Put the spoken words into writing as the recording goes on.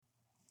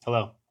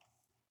Hello.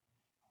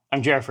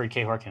 I'm Jerriford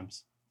K.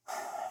 Horkins.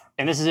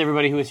 And this is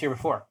everybody who was here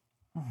before.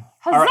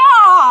 Huzzah!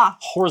 Right.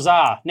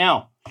 Huzzah!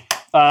 Now,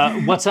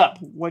 what's up?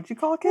 What'd you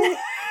call it, Kate?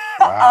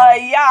 Wow.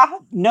 Yeah.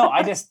 No,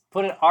 I just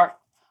put it art.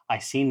 I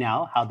see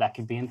now how that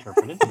could be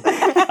interpreted.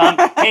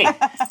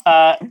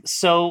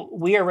 So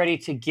we are ready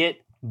to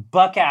get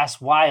buck-ass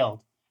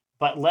wild,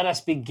 but let us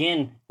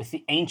begin with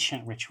the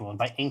ancient ritual. And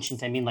by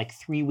ancient, I mean like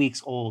 3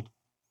 weeks old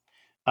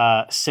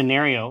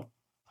scenario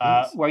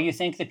where you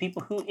thank the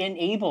people who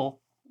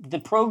enable the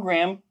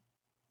program,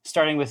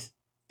 starting with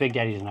Big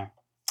Daddy Dinar.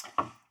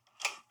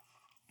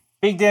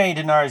 Big Daddy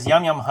Dinar's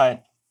Yum Yum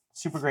Hut,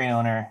 super great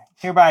owner,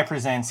 hereby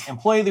presents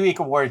Employee of the Week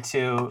Award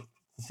to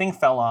The Thing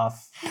Fell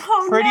Off.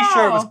 Pretty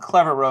sure it was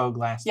Clever Rogue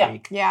last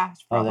week. Yeah.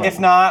 If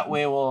not,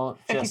 we will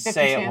just 50-50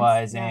 say chance. it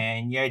was,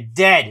 and you're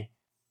dead.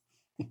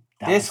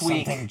 This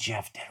week, something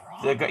Jeff did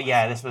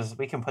wrong.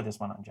 we can put this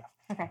one on Jeff.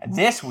 Okay.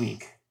 This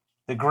week,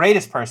 the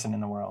greatest person in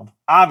the world,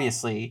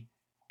 obviously,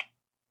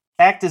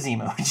 back to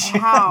Zmoj.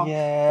 Wow.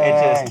 It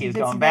just keeps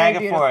It's going back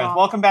and very forth. beautiful.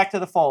 Welcome back to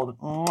the fold.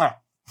 Mwah.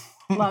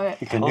 Love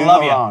it. You can do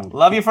Love no you. wrong.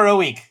 Love you for a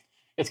week.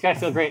 It's got to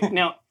feel great.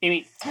 Now,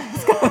 Amy,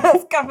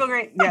 It's gotta feel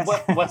great. Yes.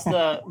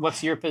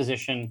 what's your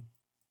position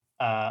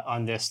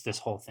on this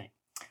whole thing?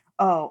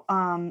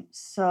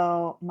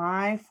 So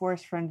my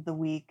forest friend of the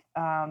week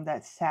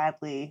that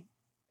sadly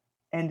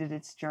ended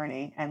its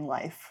journey and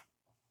life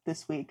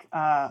this week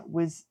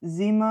was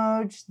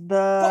Zmoj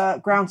the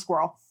ground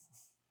squirrel.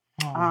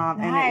 And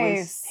it was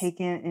Nice.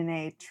 taken in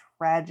a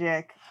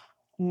tragic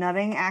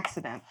nutting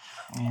accident.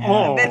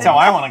 Yeah, that's how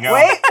I want to go.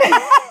 Wait,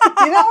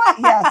 you know what?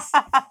 Yes.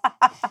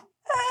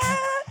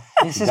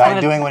 This He is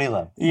died doing what he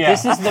loved. Yeah.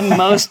 This is the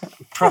most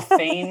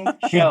profane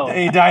show.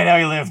 He died how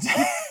he lived.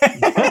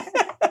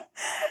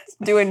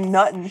 Doing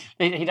nothing.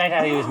 He died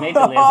how he was made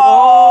to live.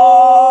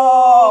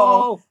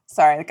 Oh.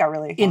 Sorry, that got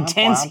really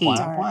Intense heat. Wah,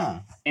 wah, wah.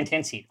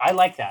 Intense heat. I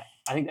like that.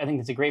 I think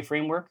it's a great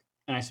framework,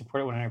 and I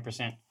support it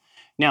 100%.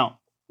 Now,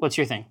 what's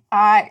your thing?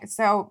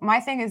 So my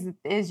thing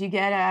is you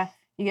get a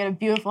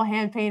beautiful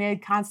hand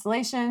painted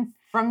constellation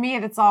from me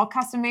that's all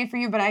custom made for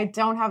you, but I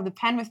don't have the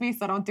pen with me,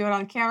 so I don't do it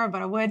on camera,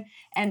 but I would.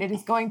 And it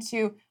is going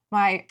to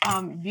my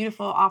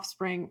beautiful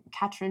offspring,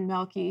 Katrin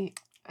Melky,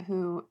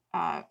 who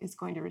is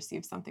going to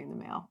receive something in the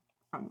mail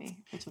from me,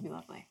 which will be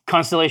lovely.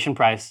 Constellation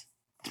Prize.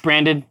 It's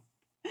branded.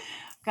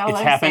 Gotta It's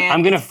let him happened. say it.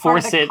 I'm gonna It's part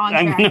of force the it. I'm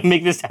contract. gonna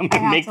make this. I'm I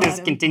gonna have make to this let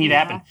him continue do to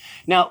happen. that.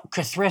 Now,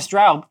 Kathris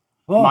Straub,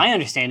 Oh. my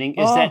understanding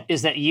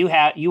is that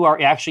you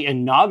are actually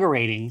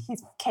inaugurating.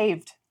 He's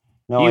caved.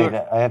 No, You wait,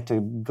 I have to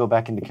go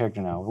back into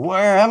character now.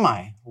 Where am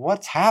I?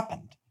 What's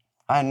happened?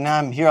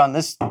 I'm here on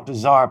this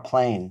bizarre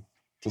plane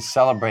to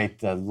celebrate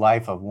the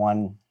life of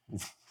one.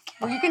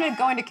 Were you going to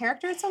go into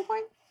character at some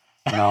point?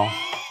 No,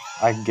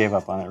 I gave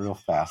up on it real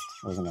fast.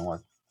 It wasn't going to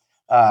work.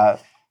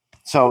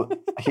 So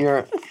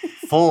here,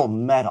 full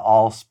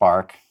all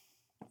spark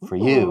for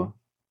you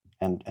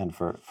and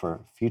for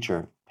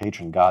future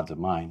patron gods of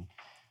mine.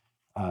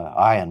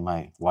 I and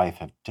my wife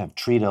have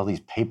treated all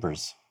these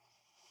papers,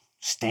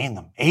 stained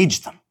them,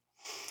 aged them.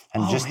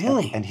 And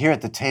really? And here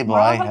at the table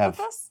Mara I helped have...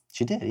 with this?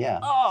 She did, yeah.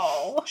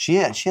 Oh. She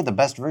had the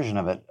best version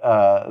of it.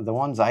 The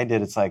ones I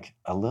did, it's like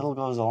a little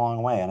goes a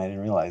long way, and I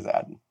didn't realize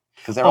that.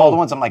 Because they're all the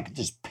ones I'm like,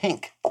 just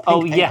pink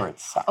Oh, paper. yeah. It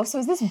sucks. Oh, so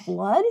is this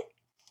blood?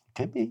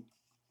 Could be.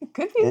 It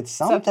could be. It's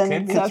something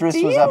could be.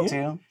 Kathris was up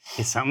to.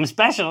 It's something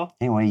special.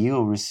 Anyway, you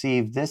will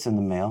receive this in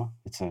the mail.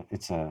 It's a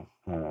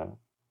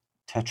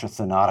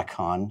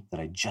Tetrathanauticon that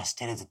I just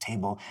did at the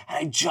table, and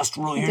I just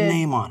wrote your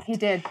name on it. He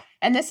did.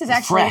 And this is It's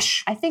actually,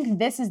 fresh. I think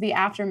this is the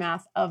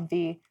aftermath of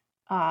the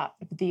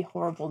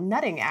horrible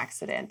nutting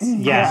accident.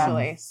 Yeah.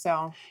 Actually,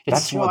 so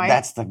It's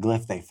That's the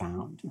glyph they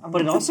found.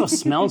 but it also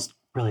smells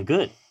really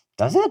good.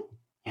 Does it?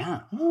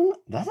 Yeah.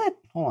 Does it?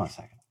 Hold on a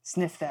second.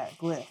 Sniff that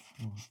glyph.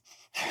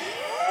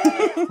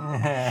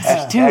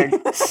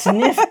 Dude,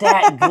 sniff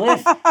that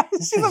glyph.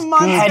 she's a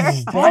monster.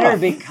 Had better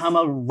become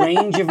a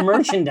range of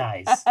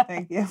merchandise.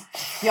 Thank you.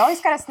 You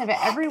always got to sniff it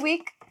every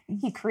week.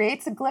 He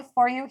creates a glyph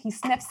for you. He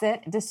sniffs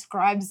it,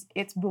 describes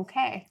its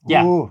bouquet.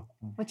 Yeah. Ooh.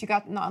 What you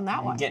got on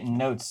that one? Getting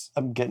notes.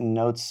 I'm getting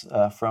notes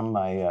from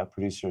my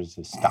producers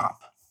to stop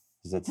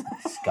because it's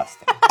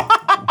disgusting.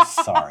 I'm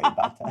sorry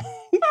about that.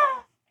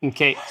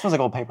 Okay. Smells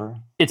like old paper.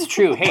 It's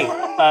true. Hey,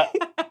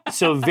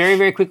 so very,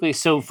 very quickly.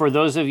 So for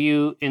those of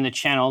you in the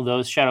channel,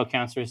 those shadow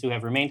counselors who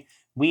have remained,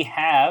 we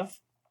have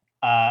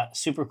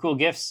super cool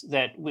gifts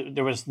that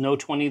there was no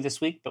 20 this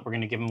week, but we're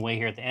going to give them away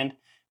here at the end.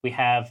 We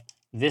have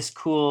this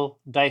cool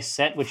dice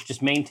set, which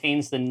just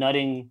maintains the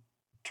nutting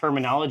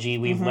terminology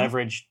we've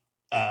leveraged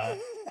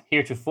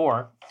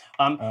heretofore.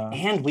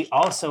 And we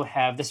also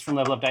have this from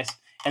Level Up Dice.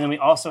 And then we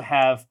also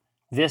have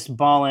this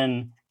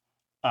Ballin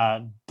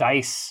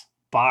dice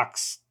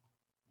box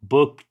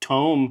book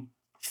tome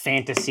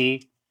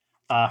fantasy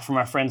from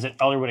our friends at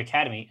Elderwood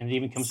Academy, and it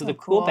even comes So with a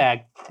cool cool.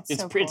 bag. It's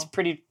so It's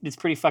cool.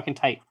 pretty fucking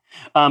tight.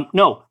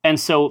 No, and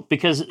so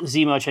because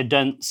Zmoj had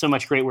done so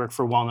much great work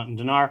for Walnut and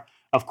Dinar,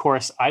 of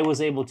course I was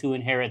able to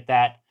inherit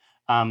that,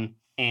 and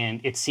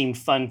it seemed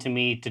fun to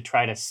me to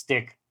try to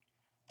stick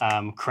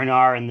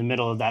Krenar in the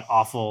middle of that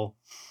awful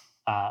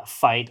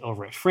fight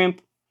over at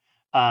Shrimp.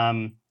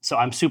 So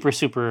I'm super,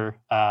 super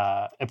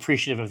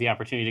appreciative of the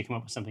opportunity to come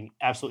up with something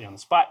absolutely on the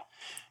spot.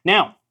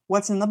 Now,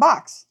 What's in the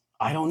box?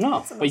 I don't know,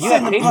 in the but you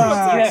box? have papers. You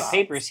have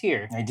papers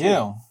here. I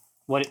do.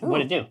 What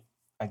it do?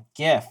 A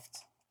gift.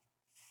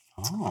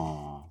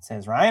 Oh. It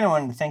says, Ryan, I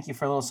wanted to thank you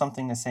for a little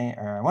something to say,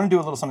 or I want to do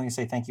a little something to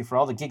say thank you for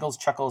all the giggles,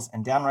 chuckles,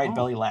 and downright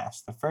belly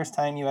laughs. The first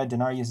time you had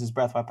Dinar use his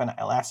breath weapon,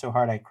 I laughed so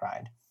hard I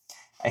cried.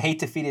 I hate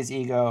to feed his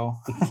ego,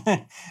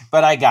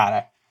 but I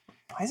gotta.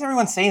 Why does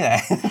everyone say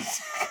that?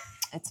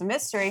 It's a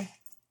mystery.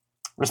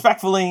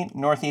 Respectfully,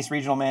 Northeast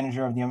Regional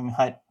Manager of the Yum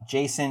Hut,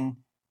 Jason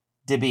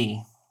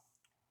DeBee.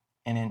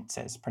 And it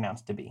says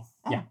pronounced DeBee.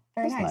 Yeah.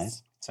 Very That's nice.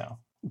 nice. So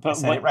But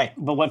said it right.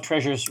 But what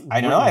treasures? I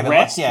don't know, I haven't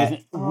rest looked yet.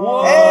 within-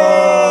 Whoa!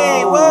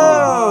 Hey,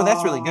 whoa,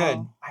 that's really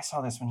good. I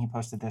saw this when he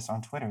posted this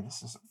on Twitter.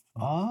 This is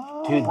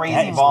Oh. Dude, crazy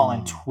that is ball,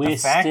 and the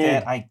twisted. fact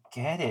that I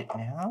get it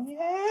now,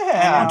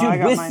 yeah. I Dude,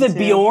 got with mine the too.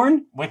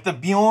 Bjorn, With the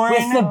Bjorn,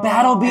 with the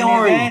battle and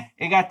Bjorn. then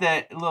it got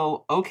the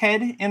little oak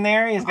head in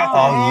there. He's got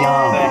Oh,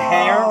 yum. the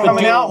hair But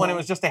coming dude- out when it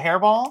was just a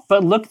hairball.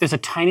 But look, there's a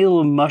tiny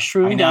little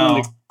mushroom I down in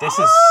know. the. This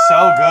is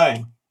so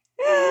good.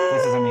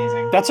 This is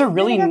amazing. That's a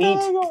really Look at neat.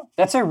 that logo.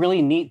 That's a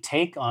really neat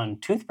take on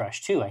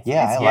toothbrush too. I think.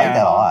 Yeah, I It's- like yeah.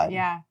 that a lot.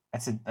 Yeah.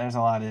 There's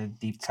a lot of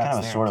deep It's cuts kind of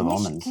a there. sort of Can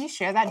omens. you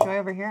share that joy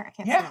over here? I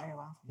can't Yeah. see it very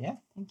well. Yeah.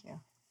 Thank you.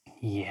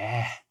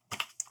 Yeah.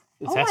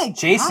 Oh That's my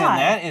Jason, God.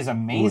 that is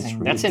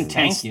amazing. Ooh, that's really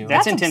intense. Thank you.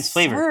 That's intense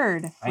flavor.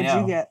 Absurd. I What'd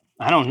know. you get?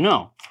 I don't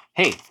know.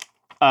 Hey,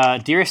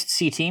 dearest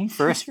C team,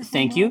 first,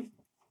 thank you.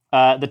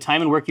 The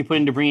time and work you put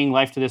into bringing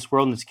life to this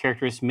world and its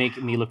characters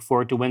make me look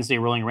forward to Wednesday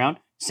rolling around.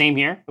 Same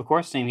here, of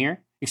course. Same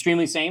here.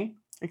 Extremely same.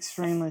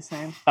 Extremely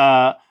same.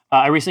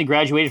 I recently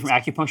graduated from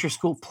acupuncture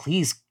school.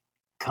 Please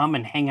come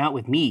and hang out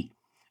with me.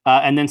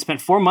 And then spent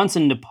 4 months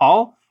in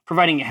Nepal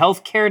providing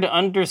health care to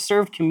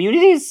underserved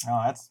communities.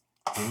 Oh, that's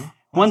cool.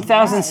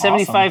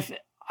 1,075.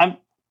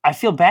 I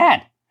feel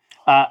bad.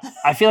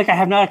 I feel like I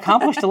have not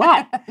accomplished a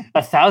lot.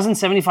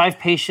 1,075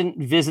 patient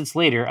visits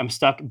later,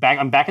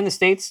 I'm back in the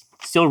States,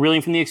 still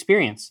reeling from the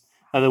experience.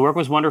 The work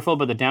was wonderful,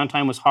 but the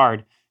downtime was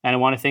hard. And I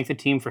want to thank the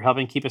team for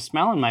helping keep a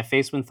smile on my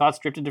face when thoughts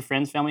drifted to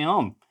friends, family,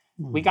 home.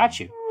 We got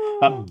you.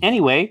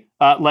 Anyway,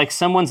 like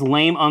someone's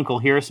lame uncle,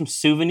 here are some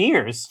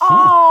souvenirs.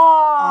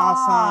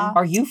 Awesome.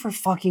 Are you for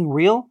fucking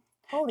real?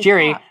 Holy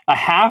Jerry,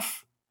 crap.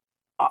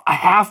 a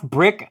half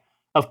brick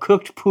of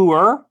cooked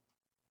pu'er?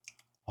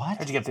 What?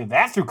 How'd you get through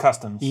that through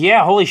customs?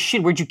 Yeah, holy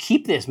shit, where'd you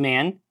keep this,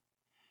 man?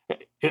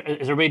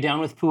 Is everybody down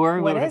with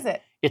pu'er? What is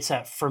it? It's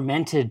a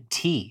fermented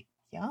tea.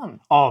 Yum.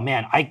 Oh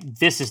man,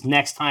 this is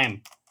next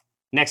time.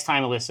 Next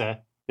time, Alyssa,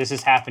 this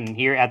is happening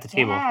here at the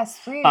table. Yes,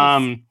 please.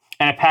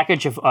 And a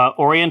package of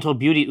Oriental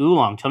Beauty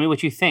Oolong. Tell me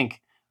what you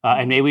think.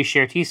 And maybe we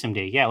share tea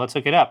someday. Yeah, let's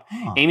hook it up.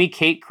 Huh. Amy,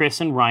 Kate, Chris,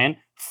 and Ryan.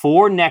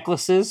 4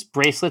 necklaces,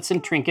 bracelets,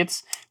 and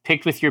trinkets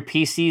picked with your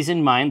PCs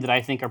in mind that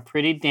I think are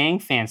pretty dang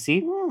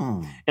fancy.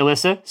 Hmm.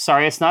 Alyssa,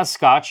 sorry it's not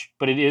scotch,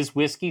 but it is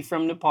whiskey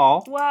from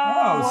Nepal. Whoa.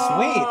 Oh,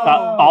 sweet.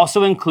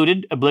 Also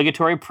included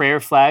obligatory prayer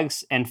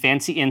flags and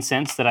fancy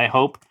incense that I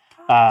hope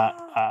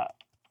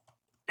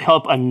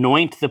help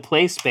anoint the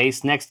play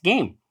space next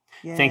game.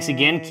 Thanks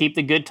again. Yay. Keep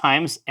the good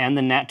times and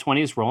the Nat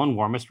 20s rolling.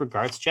 Warmest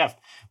regards, Jeff.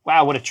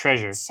 Wow, what a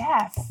treasure.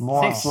 Jeff.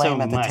 More Thanks flame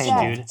so at the much,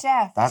 table. dude.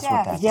 Jeff. That's what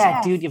Jeff, that's Yeah,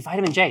 Jeff. dude, you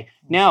vitamin J.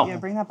 Now, Yeah,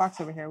 bring that box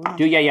over here. We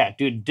want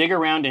dude, dig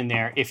around in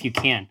there if you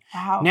can.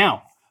 Wow.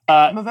 Now,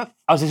 Move up.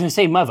 I was just going to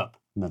say move up.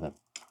 Move it.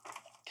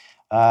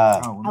 Oh,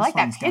 well, I this like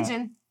that one's got-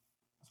 pigeon.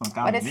 this one's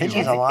got But a it's, visual.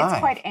 Pigeon's it's, alive. it's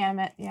quite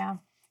animate, yeah.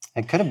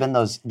 It could have been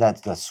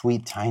the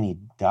sweet tiny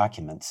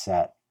document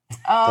set.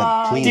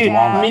 please Dude,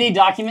 Walnut. mini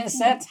document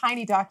set?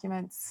 Tiny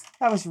documents.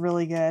 That was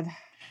really good.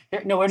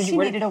 Here, no, where did She you...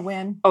 Where needed a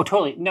win. Oh,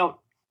 totally. No,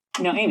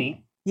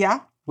 Amy,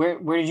 Yeah. where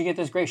did you get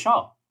this gray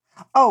shawl?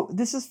 Oh,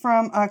 this is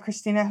from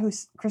Christina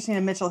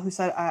Mitchell, who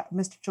said,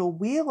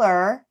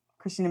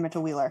 Christina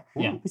Mitchell Wheeler,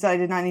 Yeah. who said, I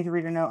did not need to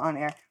read her note on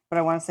air, but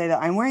I want to say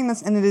that I'm wearing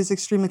this and it is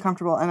extremely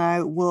comfortable and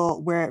I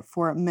will wear it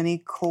for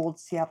many cold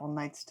Seattle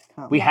nights to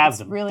come. We Yeah, have it's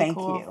them. really Thank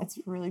cool. you. It's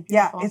really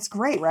Yeah, beautiful. it's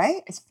great,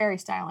 right? It's very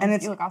stylish. And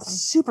it's you look awesome.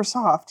 super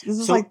soft. This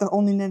is So- like the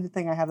only knitted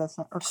thing I have that's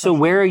not. or So crochet.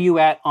 where are you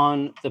at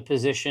on the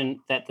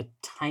position that the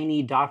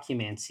tiny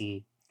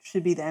documency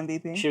Should be the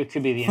MVP.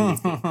 could be the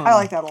MVP? I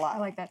like that a I lot.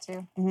 like that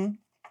too.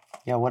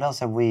 Yeah, what else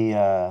have we?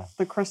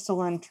 The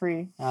crystalline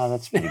tree. Oh,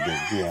 that's pretty good.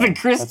 Yeah, The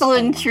that's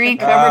crystalline fun. tree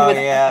Oh, covered with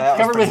yeah, that was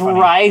covered with pretty funny.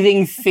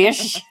 writhing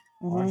fish.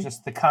 Or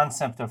just the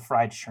concept of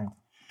fried shrimp.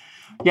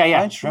 Yeah.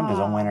 Fried shrimp is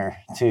a winner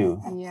too.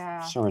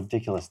 Yeah. It's a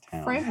ridiculous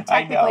town. Frame I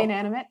technically know.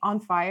 inanimate,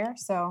 on fire,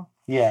 so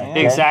Yeah, Yeah.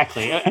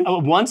 Exactly.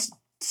 Once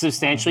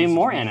substantially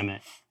more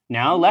animate,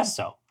 now less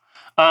so.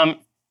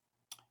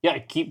 Yeah,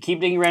 keep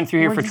digging around through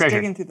here We're for just treasure.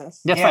 digging through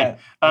this. That's Yeah, fine.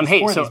 there's Hey,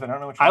 4 of so these, but I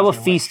don't know which I will ones are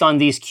which. feast on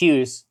these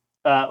cues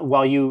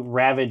while you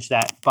ravage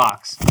that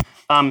box.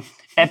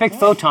 Epic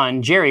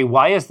Photon, Jerry,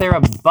 why is there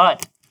a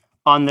butt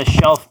on the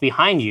shelf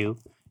behind you?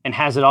 And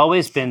has it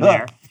always been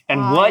there?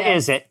 And what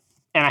is yes. it?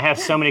 And I have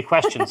so many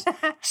questions.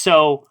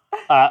 So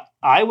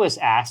I was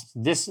asked.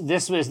 This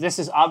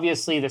is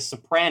obviously the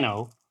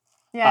soprano.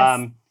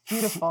 yes.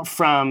 Beautiful.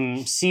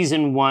 from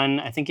season 1.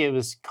 I think it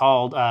was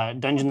called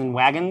Dungeons and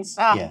Wagons.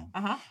 Yeah.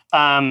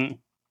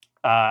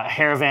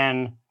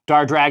 Haravan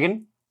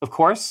Dardragon, of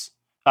course.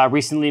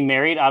 Recently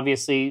married,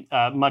 obviously.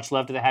 Much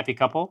love to the happy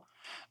couple.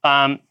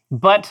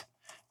 But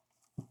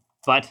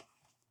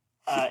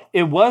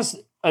it was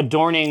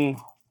adorning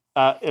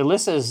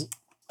Alyssa's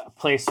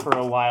place for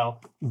a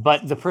while.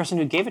 But the person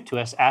who gave it to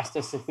us asked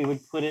us if we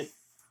would put it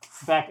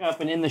back up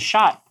and in the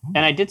shot,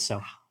 and I did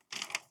so.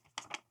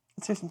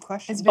 Let's hear some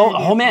questions.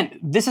 Oh man,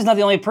 this is not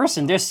the only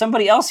person. There's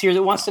somebody else here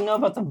that wants to know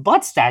about the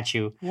butt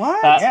statue.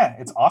 What? Yeah,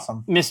 it's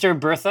awesome. Mr.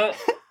 Bertha,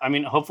 I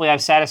mean, hopefully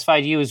I've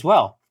satisfied you as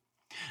well.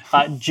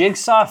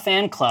 Jigsaw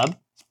Fan Club,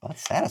 Well,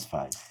 that's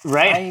satisfied.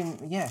 right?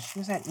 Yeah, she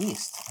was at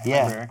East. I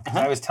Yeah. remember, 'cause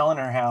I was telling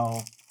her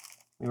how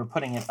we were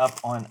putting it up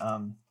on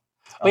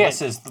yeah.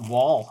 Alyssa's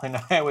wall, and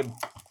I would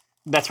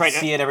That's right.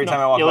 see it every time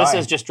I walk by.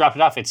 Alyssa's just dropped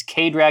it off. It's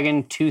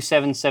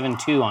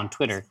KDragon2772 on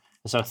Twitter.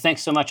 So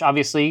thanks so much.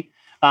 Obviously,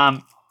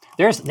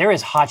 there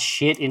is hot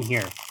shit in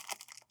here,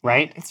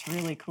 right? It's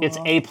really cool. It's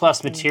A+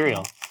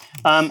 material.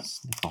 It's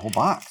the whole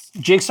box.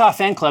 Jigsaw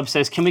Fan Club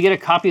says, can we get a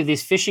copy of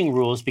these fishing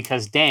rules?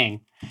 Because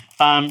dang.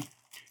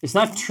 It's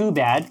not too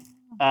bad.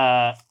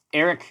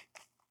 Eric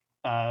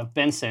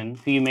Benson,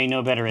 who you may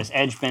know better as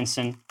Edge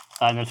Benson,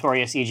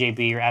 Notorious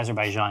EJB or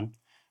Azerbaijan,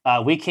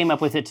 we came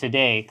up with it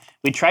today.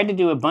 We tried to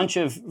do a bunch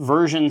of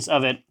versions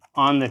of it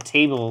on the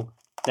table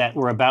that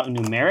were about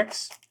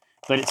numerics,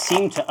 but it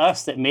seemed to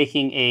us that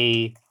making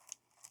a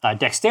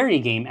dexterity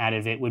game out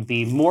of it would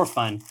be more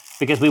fun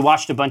because we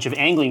watched a bunch of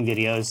angling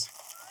videos,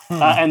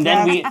 and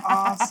then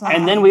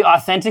Awesome. we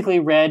authentically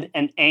read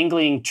an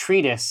angling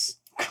treatise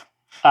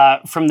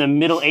from the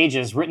Middle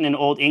Ages, written in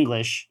Old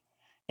English.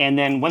 And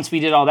then once we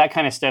did all that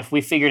kind of stuff,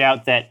 we figured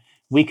out that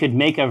we could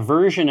make a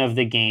version of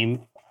the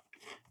game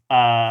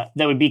that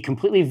would be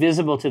completely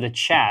visible to the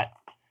chat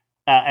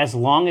as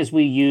long as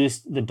we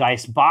used the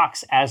dice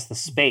box as the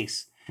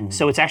space.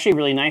 So it's actually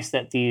really nice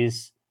that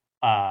these,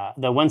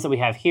 the ones that we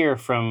have here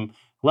from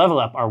Level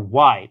Up are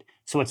wide.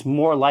 So it's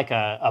more like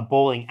a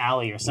bowling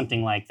alley or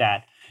something like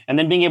that. And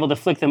then being able to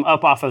flick them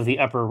up off of the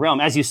upper realm.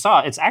 As you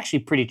saw, it's actually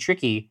pretty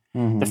tricky.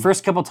 The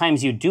first couple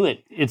times you do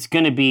it, it's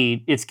gonna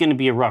be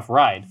a rough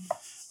ride.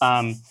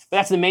 But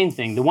that's the main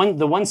thing.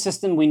 The one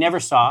system we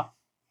never saw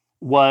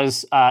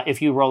was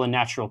if you roll a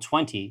natural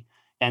 20,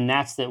 and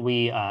that's that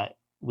we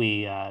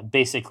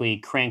basically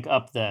crank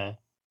up the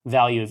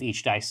value of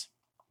each dice.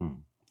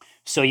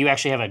 So you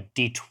actually have a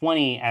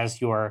D20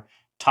 as your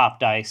top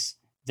dice,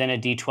 then a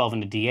D12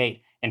 and a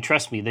D8. And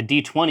trust me, the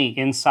D20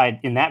 inside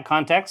in that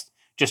context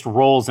just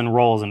rolls and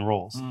rolls and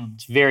rolls.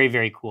 It's very,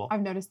 very cool.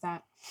 I've noticed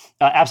that.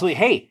 Absolutely.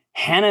 Hey,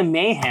 Hannah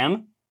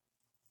Mayhem,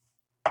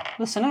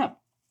 listen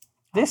up.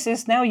 This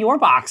is now your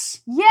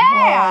box.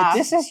 Yeah.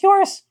 This is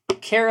yours.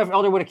 Care of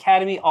Elderwood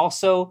Academy.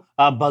 Also,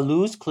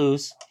 Baloo's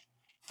Clues.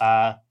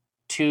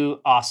 2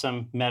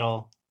 awesome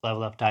metal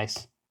Level Up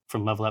dice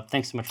from Level Up.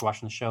 Thanks so much for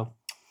watching the show.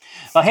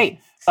 Hey,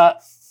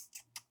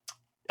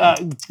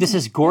 this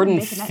is Gordon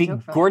Making that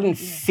joke for Gordon like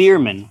 8 years.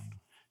 Fearman.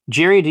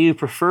 Jerry, do you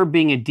prefer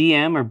being a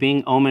DM or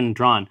being Omen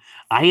drawn?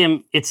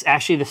 It's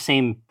actually the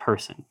same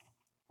person.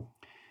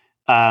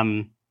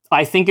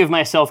 I think of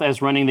myself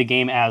as running the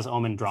game as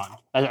Omen drawn.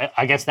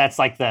 I guess that's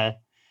like the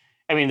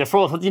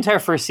entire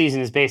first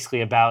season is basically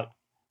about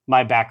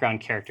my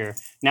background character.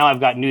 Now I've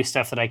got new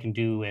stuff that I can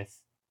do with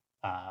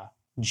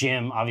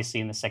Jim, obviously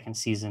in the second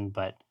season,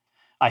 but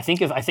I think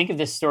of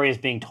this story as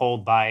being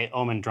told by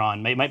Omen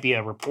drawn. It might be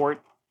a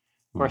report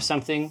or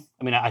something.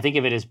 I mean, I think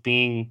of it as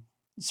being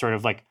sort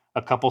of like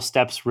a couple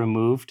steps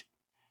removed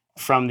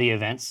from the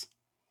events,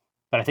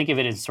 but I think of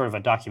it as sort of a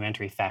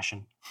documentary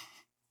fashion.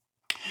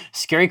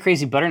 Scary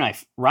Crazy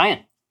Butterknife.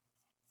 Ryan.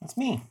 That's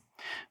me.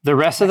 The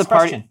rest of the Next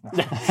party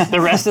question. the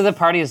rest of the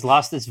party has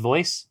lost its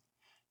voice,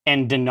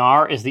 and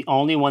Dinar is the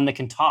only one that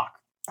can talk.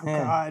 Oh,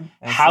 God.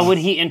 How would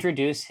he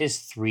introduce his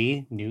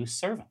 3 new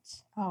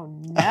servants? Oh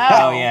no.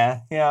 Oh yeah,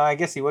 I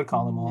guess he would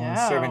call them all his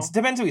No. servants.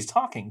 Depends who he's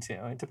talking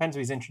to. It depends who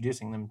he's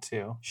introducing them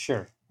to.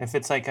 Sure. If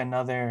it's like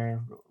a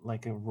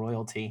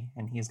royalty,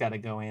 and he's got to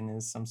go in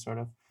as some sort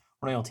of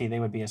royalty, they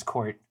would be his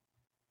court.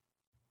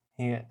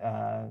 They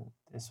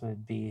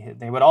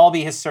would all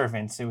be his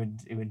servants. It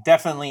would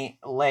definitely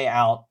lay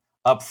out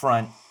up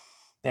front.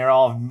 They're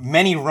all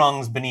many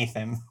rungs beneath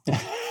him,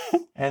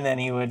 and then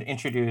he would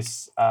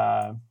introduce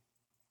probably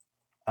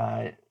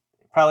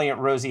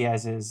Rosie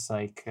as his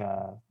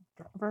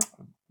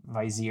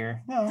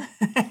vizier. No.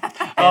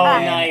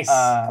 Nice.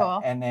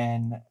 Cool. And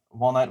then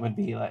Walnut would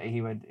be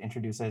he would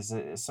introduce as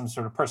some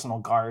sort of personal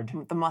guard,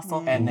 The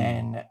muscle. and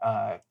then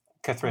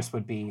Cathris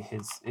would be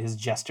his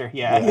jester.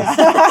 Yeah.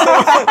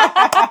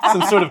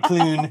 Some sort of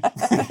clune.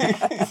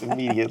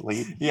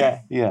 Immediately.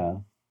 Yeah. Yeah.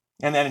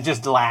 And then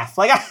just laugh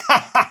like,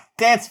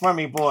 dance for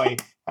me, boy.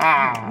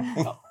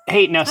 Ah.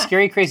 Hey, now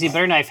Scary Crazy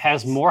Butterknife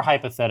has more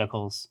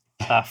hypotheticals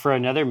for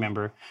another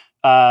member.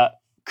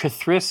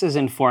 Cathris is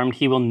informed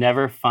he will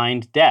never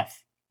find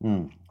death.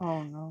 Oh,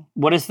 no.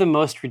 What is the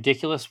most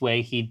ridiculous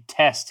way he'd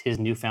test his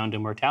newfound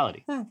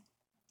immortality?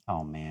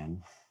 Oh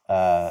man.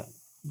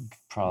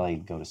 Probably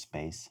go to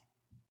space.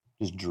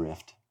 Just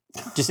drift.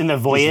 Just in the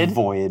Just void.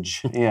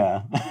 voyage.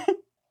 Yeah.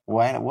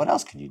 Why? What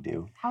else could you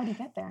do? How would you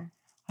get there?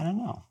 I don't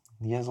know.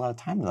 He has a lot of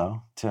time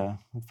though to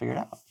figure it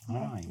out. I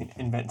don't know. how you get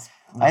there. Invents.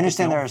 I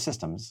understand there are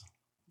systems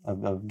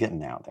of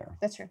getting out there.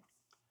 That's true.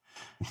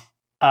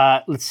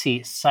 Let's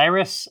see.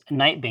 Cyrus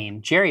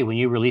Nightbane. Jerry, when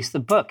you release the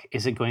book,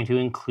 is it going to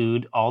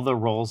include all the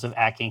roles of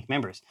AC Inc.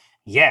 members?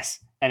 Yes.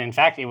 And in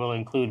fact, it will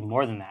include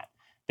more than that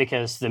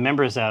because the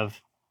members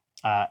of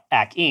AC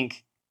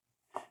Inc.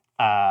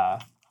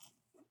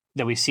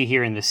 That we see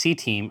here in the C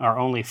team are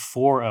only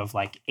 4 of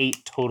like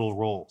 8 total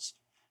roles.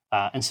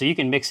 And so you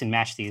can mix and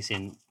match these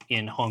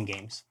in home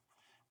games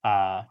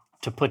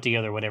to put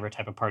together whatever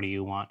type of party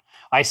you want.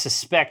 I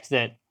suspect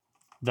that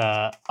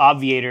the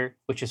Obviator,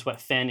 which is what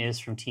Fen is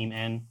from Team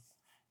N,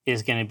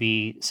 is going to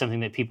be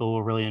something that people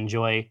will really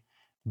enjoy.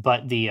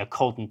 But the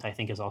Occultant, I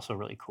think, is also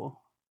really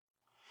cool.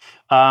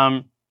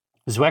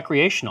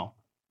 Zwecreational.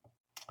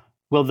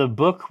 Will the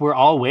book we're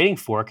all waiting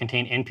for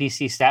contain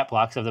NPC stat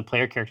blocks of the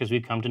player characters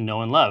we've come to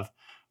know and love?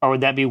 Or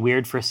would that be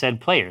weird for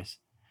said players?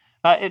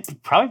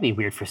 It'd probably be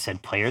weird for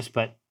said players,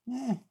 but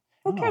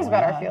Who cares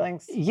about our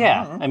feelings?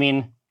 yeah, I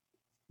mean,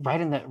 right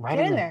in the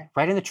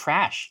there.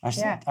 trash. Our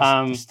Yeah.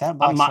 the stat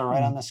blocks are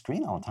right on the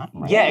screen all the time.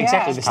 Right? Yeah,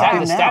 exactly. Yeah. The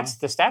Copy them now.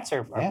 stats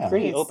are Yeah.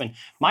 pretty Yes. open.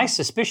 My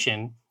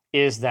suspicion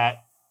is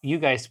that you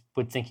guys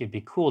would think it'd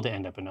be cool to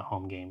end up in a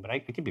home game, but I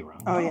could be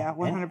wrong. Oh yeah,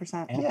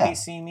 100%.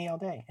 NPC me all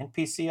day.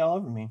 NPC all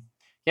over me.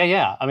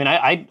 Yeah. I mean,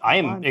 I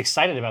am Fun.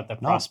 excited about the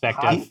No, prospect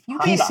hot- of. You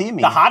PC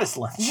me. The hottest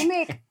lunch. You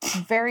make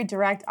very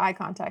direct eye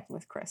contact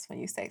with Chris when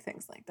you say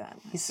things like that.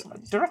 He's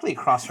directly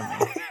across from me.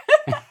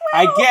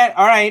 I get.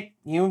 All right.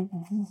 You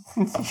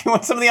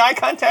want some of the eye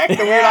contact?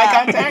 The weird eye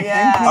contact?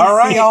 Yeah. NPC All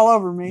right. all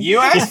over me. You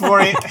asked for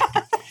it.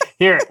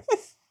 Here.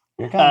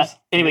 Here it comes.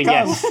 Anyway,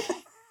 Here it yes.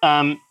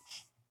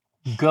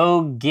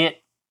 Go get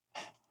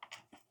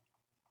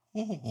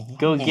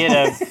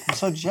a. I'm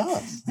so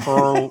jealous.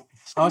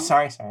 Oh,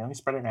 sorry. Let me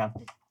spread it around.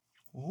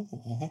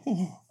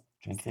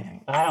 Drink it.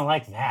 I don't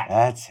like that.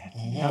 That's it.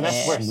 No,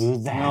 that's worse. Smooth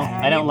No,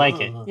 that. I don't like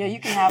it. Yeah, you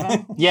can have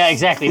him. Yeah,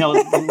 exactly. No,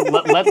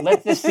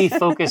 let this be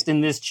focused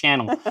in this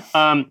channel.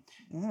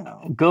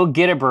 Go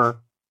Getaber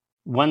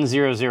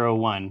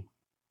 1001.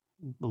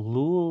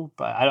 Lul,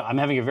 I'm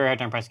having a very hard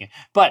time pronouncing it.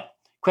 But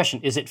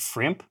question, is it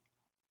Frimp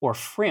or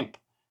Frimp?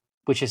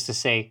 Which is to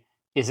say,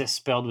 is it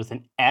spelled with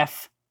an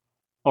F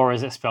or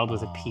is it spelled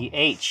with a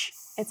PH?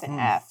 It's an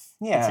F.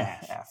 Yeah.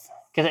 F.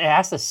 Because it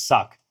has to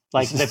suck.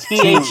 Like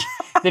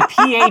the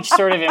PH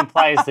sort of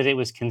implies that it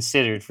was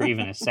considered for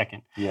even a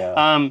second. Yeah.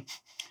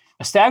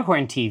 A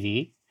Staghorn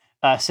TV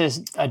says,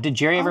 did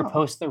Jerry ever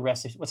post the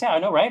recipe? What's that? I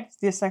know, right?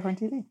 The Staghorn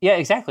TV. Yeah,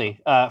 exactly.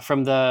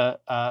 From the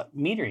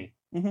meadery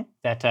Mhm.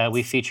 that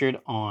we featured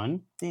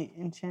on. The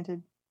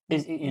Enchanted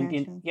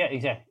Exactly.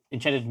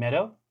 Enchanted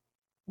Meadow?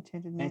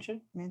 Enchanted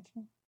Mansion?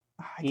 Mansion?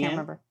 Oh, I EM? can't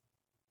remember.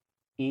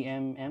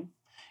 EMM?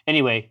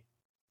 Anyway,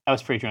 I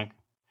was pretty drunk.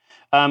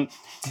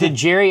 Did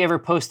Jerry ever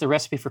post the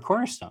recipe for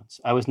cornerstones?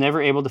 I was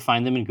never able to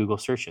find them in Google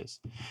searches.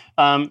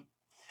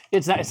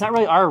 It's not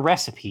really our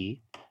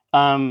recipe.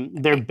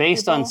 They're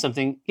based on Able?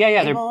 something.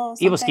 Yeah, they're Able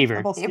Evil something? Skeever.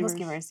 Able The Able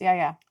Skeevers.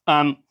 Skeevers.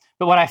 Yeah.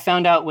 But what I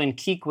found out when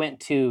Keek went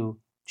to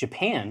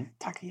Japan,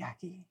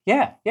 Takoyaki.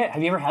 yeah.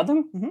 Have you ever had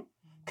them? Mhm.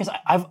 Because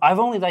I've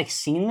only like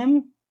seen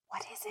them.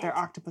 What is it? They're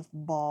octopus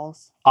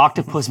balls.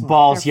 Octopus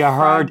balls, you They're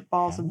fried heard?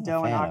 balls of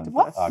dough and Fan of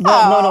octopus.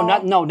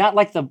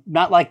 octopus.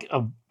 Not like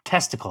a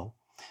testicle.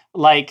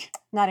 Like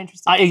Not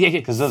interested.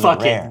 Because those are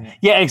fuck it. rare.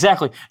 Yeah,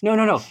 exactly.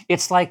 No.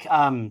 It's like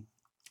an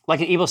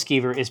Evil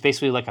Skeever is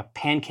basically like a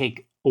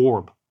pancake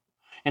orb.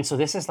 And so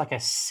this is like a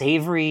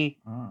savory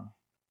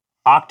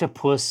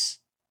octopus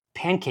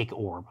pancake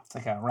orb. It's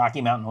like a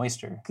Rocky Mountain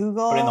oyster.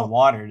 Google But in the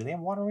water. Do they have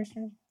water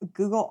oysters?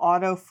 Google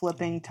auto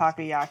flipping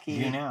takoyaki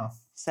You now.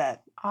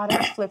 set.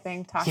 Auto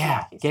flipping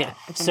takoyaki. Yeah. set.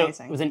 It's So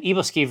amazing. with an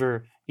Evil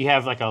Skeever, you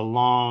have like a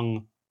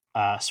long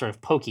sort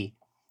of pokey,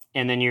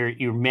 and then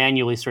you're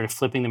manually sort of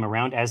flipping them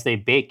around as they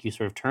bake. You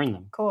sort of turn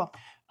them. Cool.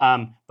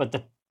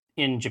 But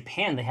in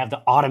Japan, they have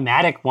the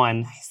automatic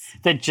one Nice.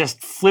 that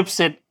just flips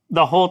it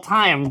the whole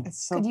time.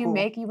 It's so Could you cool.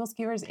 make Evil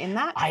Skewers in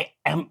that? I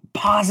am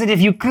positive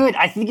you could.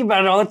 I think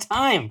about it all the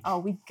time. Oh,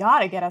 we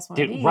gotta get us one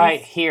of Dude, these.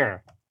 right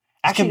here.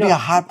 It could be no, a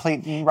hot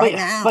plate right but,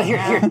 now. But here,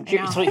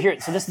 Yeah,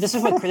 so this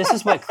is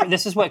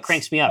what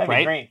cranks me up, That'd be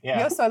right? great.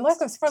 Yeah. Yo, so look,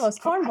 it's for those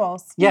corn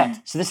balls. Yeah.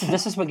 So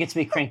this is what gets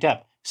me cranked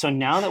up. So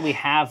now that we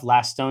have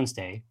Last Stone's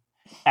Day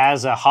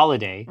as a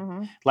holiday,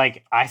 Mhm.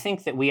 like I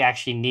think that we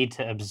actually need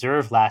to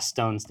observe Last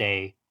Stone's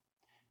Day,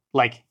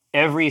 like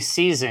every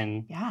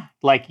season. Yeah.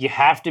 Like you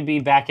have to be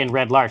back in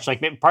Red Larch.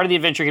 Like part of the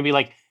adventure could be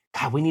like,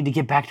 God, we need to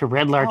get back to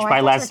Red Larch Oh, I by thought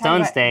you Last were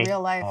talking Stone's about Day.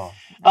 Real life. Oh,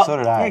 Oh, so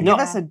did I. Yeah, No. give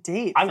us a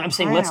date. I'm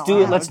saying for let's crying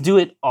do out it. Let's loud. do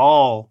it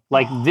all.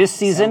 Like this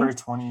December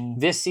season. 20.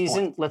 This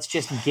season, let's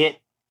just get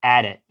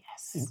at it.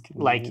 Yes.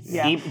 Like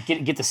Yeah.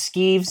 get the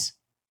skeeves.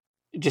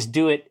 Just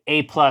do it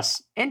A+.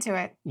 Into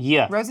it.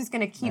 Yeah. Rosie's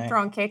gonna keep Right.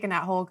 throwing cake in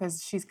that hole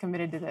because she's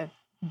committed to the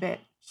bit.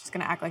 She's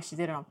gonna act like she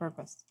did it on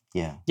purpose.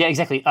 Yeah. Yeah,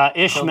 exactly. So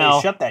they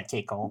Ishmael shut that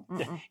cake hole.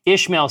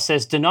 Ishmael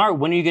says, Dinar,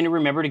 when are you going to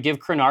remember to give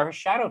Krenar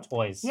shadow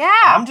toys? Yeah.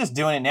 I'm just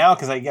doing it now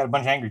because I got a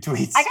bunch of angry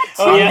tweets. I got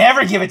I'll yeah.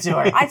 never give it to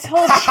her. I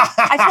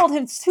told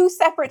him 2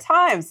 separate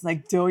times.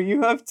 Like, don't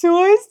you have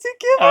toys to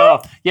give her?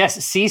 Oh, yes.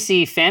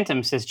 CC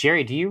Phantom says,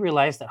 Jerry, do you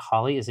realize that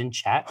Holly is in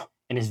chat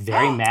and is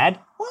very mad?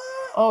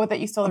 Oh,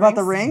 that you stole About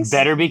the rings?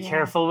 Better be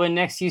careful when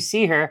next you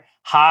see her.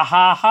 Ha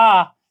ha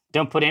ha.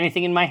 Don't put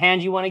anything in my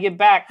hand you want to get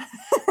back.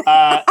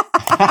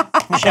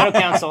 Shadow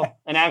Council,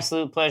 an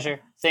absolute pleasure.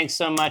 Thanks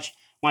so much. I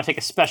want to take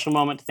a special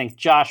moment to thank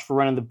Josh for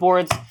running the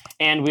boards.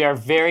 And we are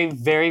very,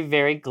 very,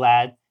 very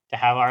glad to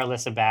have our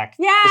Alyssa back.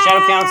 Yay! The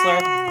Shadow Counselor.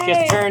 She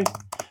has returned.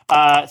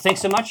 Thanks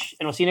so much,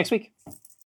 and we'll see you next week.